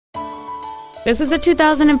This is a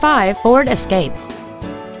 2005 Ford Escape.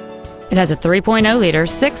 It has a 3.0-liter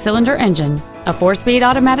six-cylinder engine, a 4-speed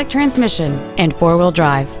automatic transmission, and four-wheel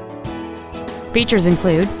drive. Features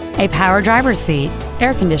include a power driver's seat,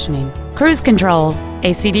 air conditioning, cruise control,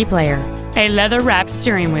 a CD player, a leather-wrapped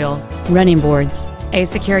steering wheel, running boards, a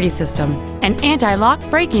security system, an anti-lock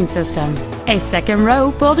braking system, a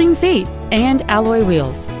second-row folding seat, and alloy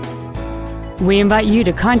wheels. We invite you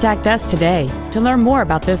to contact us today to learn more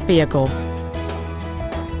about this vehicle.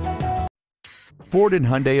 Ford and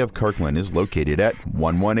Hyundai of Kirkland is located at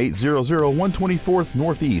 11800 124th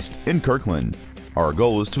Northeast in Kirkland. Our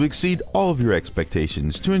goal is to exceed all of your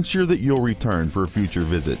expectations to ensure that you'll return for future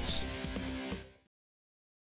visits.